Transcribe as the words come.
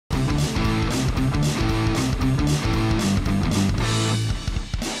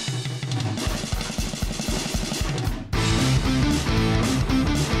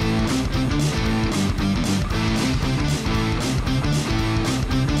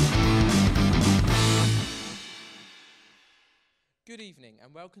Good evening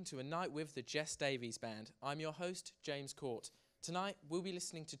and welcome to A Night with the Jess Davies Band. I'm your host, James Court. Tonight we'll be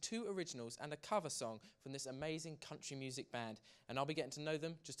listening to 2 originals and a cover song from this amazing country music band, and I'll be getting to know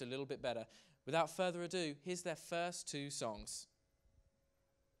them just a little bit better. Without further ado, here's their first 2 songs.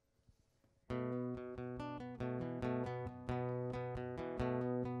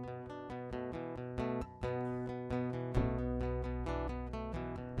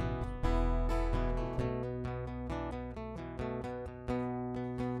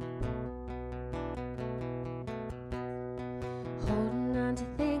 Holding on to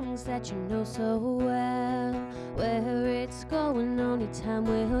things that you know so well. Where it's going, only time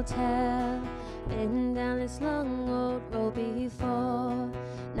will tell. Been down this long old road before.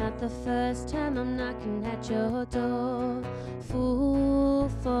 Not the first time I'm knocking at your door. Fool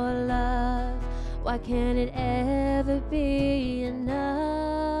for love, why can't it ever be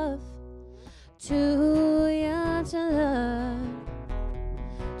enough? Too young to learn,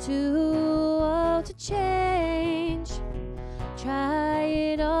 too old to change. Try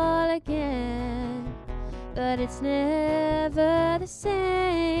it all again, but it's never the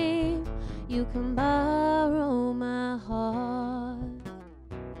same. You can borrow my heart.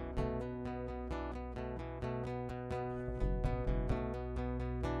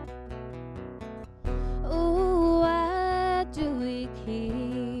 Ooh, why do we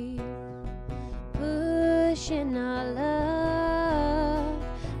keep pushing our love?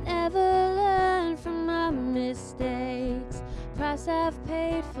 Never learn from our mistakes. Price I've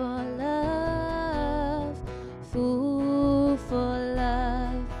paid for love. Fool for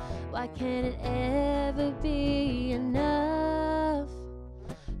love, why can't it ever be enough?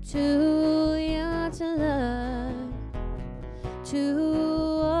 Too young to learn,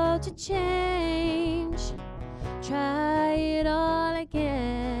 too old to change. Try it all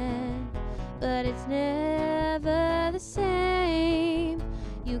again, but it's never the same.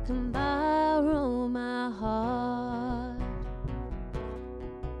 You can borrow my heart.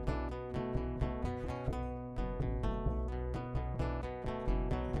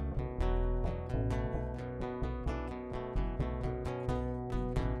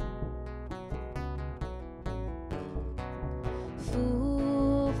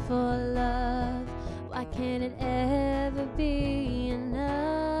 Fool for love, why can't it ever be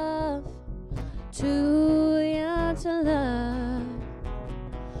enough? Too young to learn,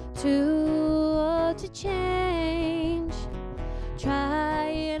 too old to change.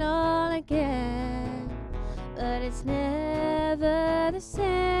 Try it all again, but it's never the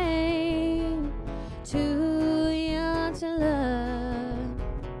same. Too young to learn,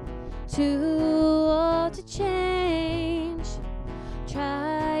 too old to change.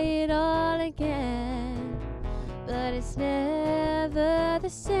 Try it all again, but it's never the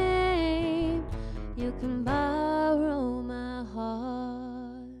same. You can borrow my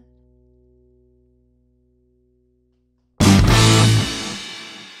heart.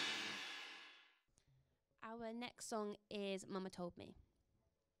 Our next song is Mama Told Me.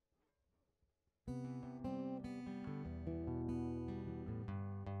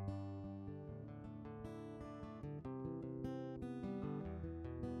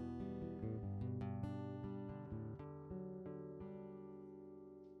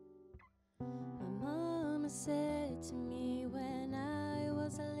 My mama said to me when I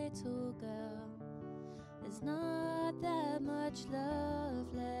was a little girl, there's not that much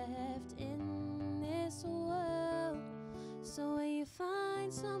love left in this world. So when you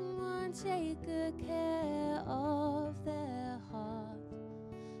find someone, take good care of their heart,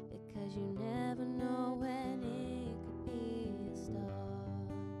 because you never know when it could be a start.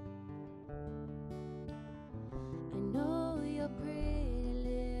 I know your pretty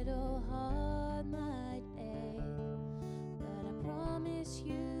little heart might ache, but I promise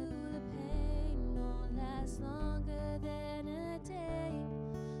you the pain won't last longer than a day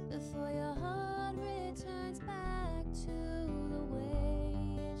before your heart returns back to the way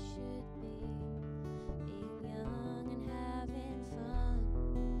it should be. Being young and having fun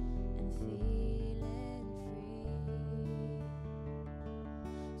and feeling free.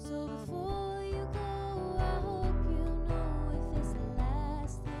 So before you go, I hope you know if it's the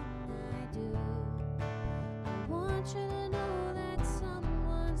last thing I do, I want you to know that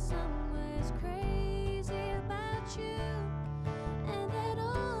someone somewhere's crazy about you, and that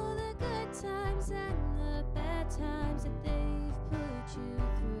all the good times and the bad times that they've put you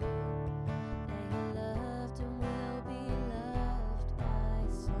through, that you loved and will be loved by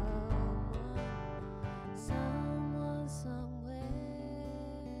someone somewhere.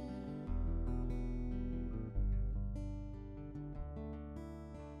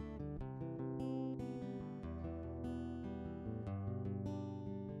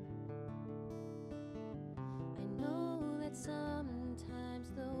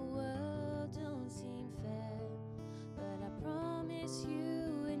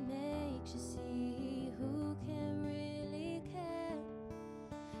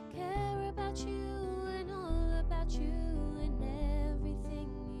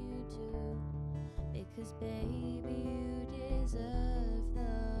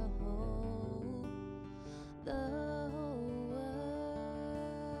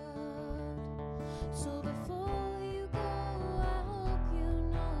 So before you go, I hope you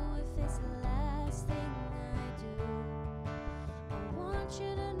know if it's the last thing I do, I want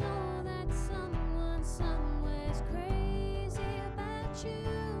you to know that someone somewhere's crazy about you,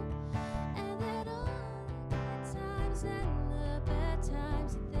 and that all the good times and the bad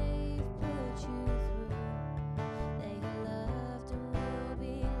times that they've put you through, they loved and will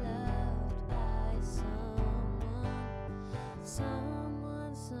be loved by someone somewhere.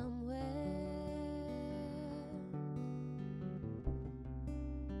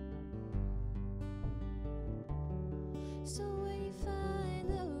 So when you find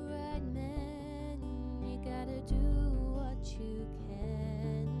the right man, you gotta do what you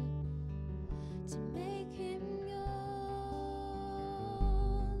can to make him yours.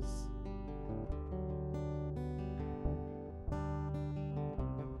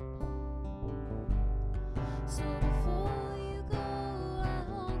 So before you go, I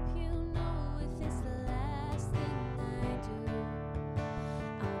hope you know if it's the last thing I do,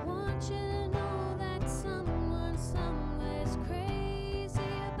 I want you to know that someone somewhere's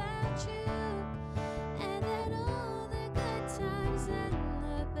crazy about you, and that all the good times and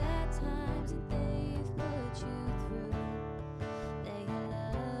the bad times that they've put you through, they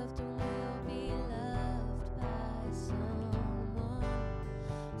loved and will be loved by someone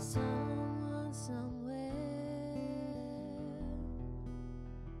somewhere.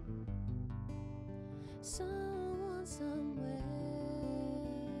 Someone somewhere.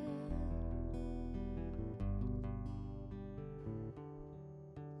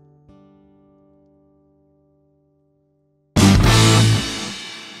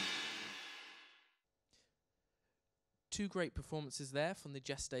 Two great performances there from the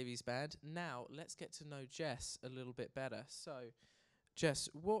Jess Davies Band. Now, let's get to know Jess a little bit better. So, Jess,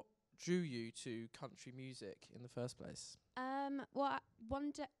 what drew you to country music in the first place? Well,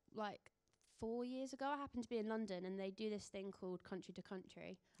 one day, like 4 years ago, I happened to be in London, and they do this thing called Country to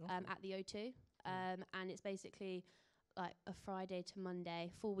Country at the O2, and it's basically like a Friday to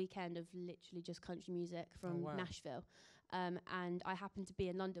Monday full weekend of literally just country music from Nashville. And I happened to be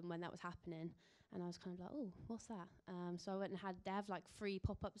in London when that was happening, and I was kind of like, oh, what's that? So I went and they have like free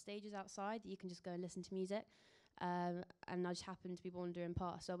pop-up stages outside that you can just go and listen to music. And I just happened to be wandering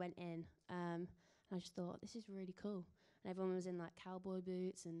past, so I went in, and I just thought, this is really cool. And everyone was in like cowboy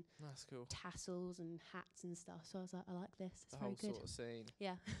boots and That's cool. tassels and hats and stuff. So I was like, I like this. It's The very whole good. sort of scene.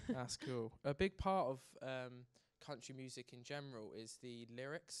 Yeah. That's cool. A big part of country music in general is the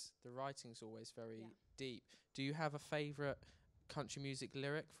lyrics. The writing's always very deep. Do you have a favourite country music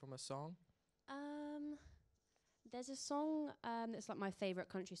lyric from a song? There's a song that's like my favourite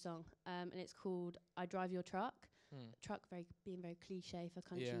country song, and it's called "I Drive Your Truck." Truck being very cliche for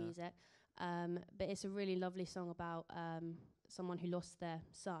country music, but it's a really lovely song about someone who lost their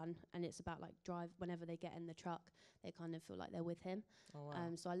son, and it's about like whenever they get in the truck, they kind of feel like they're with him. Oh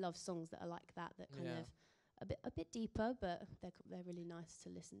wow. So I love songs that are like that kind of a bit deeper, but they're really nice to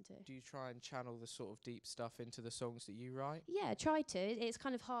listen to. Do you try and channel the sort of deep stuff into the songs that you write? Yeah, try to. It's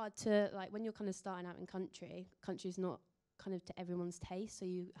kind of hard to, like, when you're kind of starting out in country's not kind of to everyone's taste, so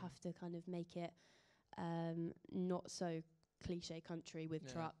you have to kind of make it not so cliche country with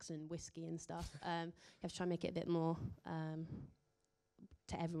trucks and whiskey and stuff. You have to try and make it a bit more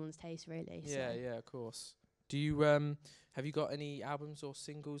to everyone's taste, really. Yeah, yeah, of course. Do you have you got any albums or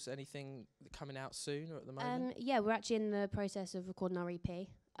singles, anything coming out soon or at the moment? Yeah, we're actually in the process of recording our EP,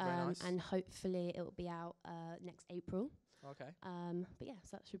 Nice. and hopefully it will be out next April. Okay. But yeah,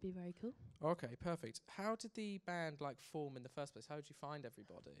 so that should be very cool. Okay, perfect. How did the band form in the first place? How did you find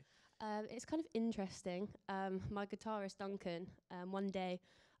everybody? It's kind of interesting. My guitarist Duncan, one day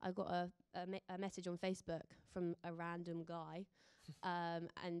I got a message on Facebook from a random guy.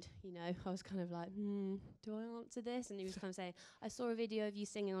 And you know, I was kind of like, do I answer this? And he was kind of saying, I saw a video of you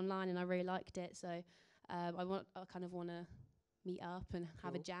singing online and I really liked it, so I kind of want to meet up and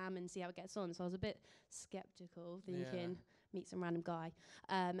have a jam and see how it gets on. So I was a bit skeptical, thinking meet some random guy,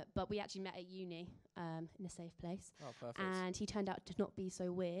 but we actually met at uni in a safe place. Oh, perfect. And he turned out to not be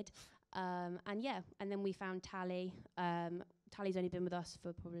so weird. And then we found Tally. Tally's only been with us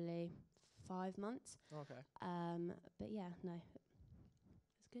for probably 5 months. Okay. But yeah, no,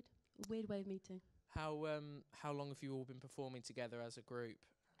 it's good. A weird way of meeting. How long have you all been performing together as a group?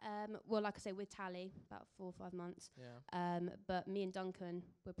 Well, like I say, with Tally, about 4 or 5 months. Yeah. But me and Duncan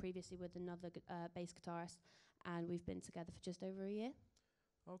were previously with another bass guitarist, and we've been together for just over a year.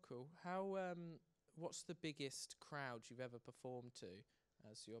 Oh, cool. What's the biggest crowd you've ever performed to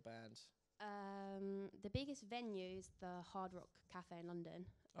as your band? The biggest venue is the Hard Rock Cafe in London.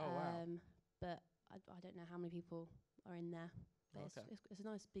 Oh, wow. But I don't know how many people are in there. But Okay. it's a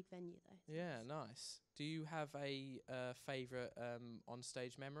nice big venue though. It's Yeah, nice. nice. Do you have a favourite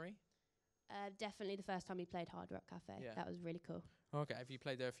on-stage memory? Definitely the first time we played Hard Rock Cafe. Yeah. That was really cool. Okay, have you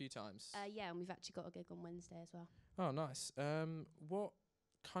played there a few times? Yeah, and we've actually got a gig on Wednesday as well. Oh, nice. What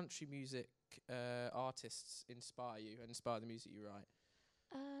country music artists inspire you and inspire the music you write?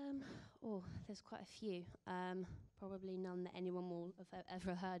 There's quite a few. Probably none that anyone will have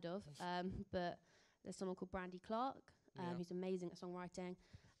ever heard of. But there's someone called Brandy Clark, Yeah. who's amazing at songwriting.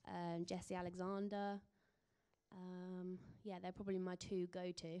 Jesse Alexander. Yeah, they're probably my two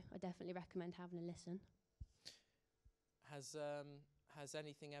go-to. I definitely recommend having a listen. Has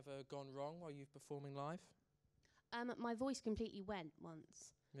anything ever gone wrong while you're performing live? My voice completely went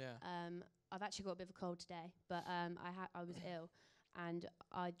once. Yeah. I've actually got a bit of a cold today, but I was ill, and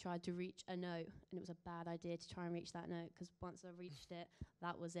I tried to reach a note, and it was a bad idea to try and reach that note, because once I reached it,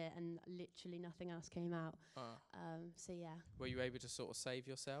 that was it, and literally nothing else came out. So yeah. Were you able to sort of save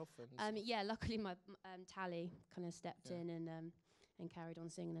yourself? And Yeah, luckily my Tally kind of stepped Yeah. in and carried on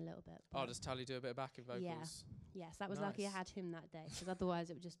singing a little bit. does Tally do a bit of backing vocals? Yeah. Yes, that was lucky I Nice. had him that day, because otherwise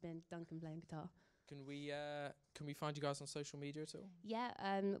it would just been Duncan playing guitar. Can we find you guys on social media at all? Yeah,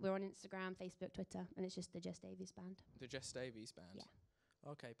 we're on Instagram, Facebook, Twitter, and it's just the Jess Davies Band. The Jess Davies Band.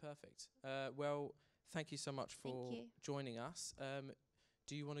 Yeah. Okay, perfect. Well, thank you so much for Thank you. joining us.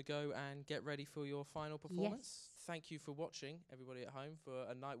 Do you want to go and get ready for your final performance? Yes. Thank you for watching, everybody at home, for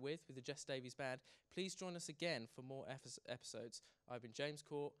A Night with the Jess Davies Band. Please join us again for more episodes. I've been James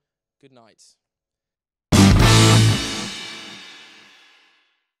Court. Good night.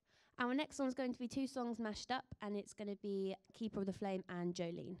 Our next song is going to be two songs mashed up, and it's going to be Keeper of the Flame and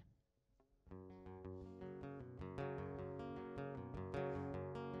Jolene.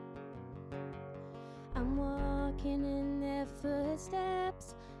 I'm walking in their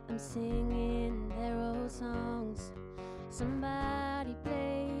footsteps, I'm singing their old songs. Somebody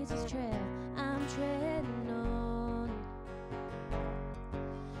blazes trail, I'm treading on.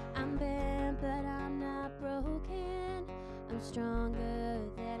 I'm bent, but I'm not broken. I'm stronger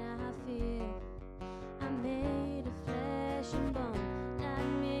than I feel. I'm made of flesh and bone, not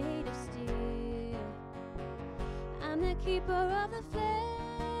made of steel. I'm the keeper of the flame,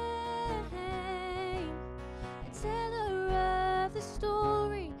 a teller of the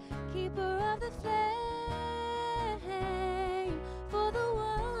story, keeper of the flame. For the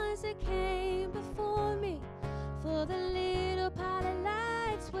ones that came before me, for the little pilot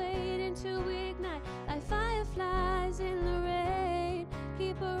lights waiting to ignite like fireflies in the rain,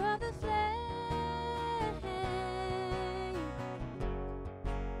 keeper of the flame.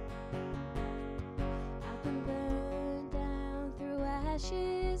 I've been burned down through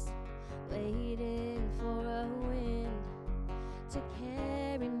ashes, waiting for a wind to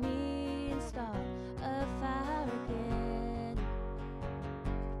carry me and start a fire again.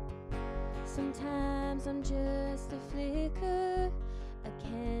 Sometimes I'm just a flicker, a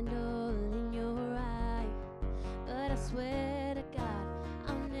candle in your eye, but I swear to God,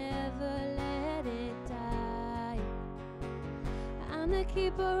 I'll never let it die. I'm the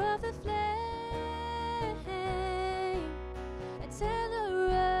keeper of the flame, a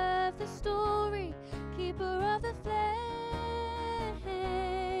teller of the story, keeper of the flame.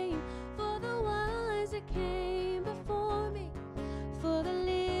 For the ones that came before me, for the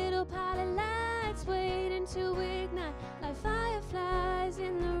little pilot lights waiting to ignite like fireflies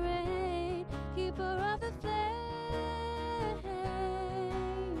in the rain, keeper of the flame.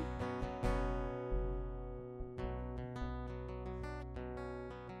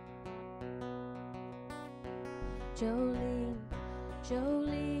 Jolene,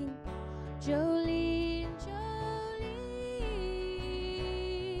 Jolene, Jolene, Jolene,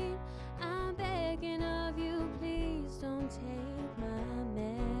 I'm begging of you, please don't take my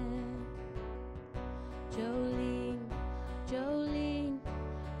man. Jolene, Jolene,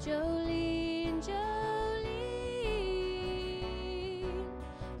 Jolene, Jolene,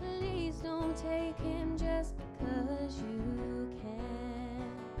 please don't take him just because you can.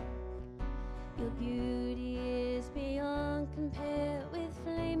 Your beauty is beyond compare, with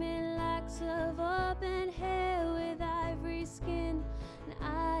flaming locks of auburn hair, with ivory skin and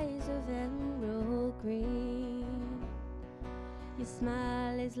eyes of emerald green. Your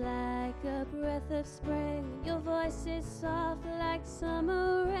smile is like a breath of spring, your voice is soft like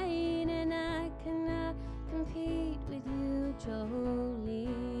summer rain, and I cannot compete with you,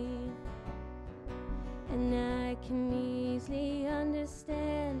 Jolene. And I can easily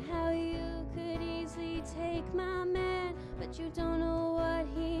understand how you could easily take my man, but you don't know what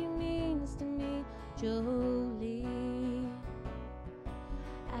he means to me, Jolene.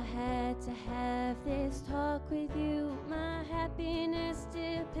 had to have this talk with you. My happiness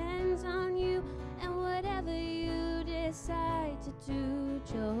depends on you, and whatever you decide to do,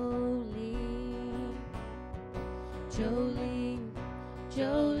 Jolene, Jolene,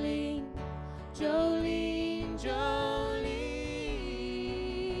 Jolene, Jolene, Jolene.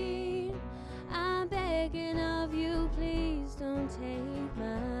 I'm begging of you, please don't take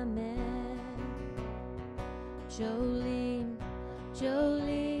my man. Jolene,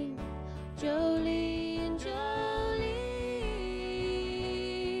 Jolene, Jolene, Jolene.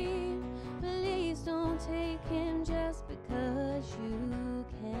 Please don't take him just because you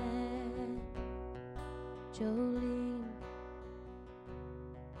can. Jolene,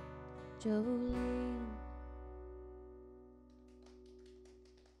 Jolene.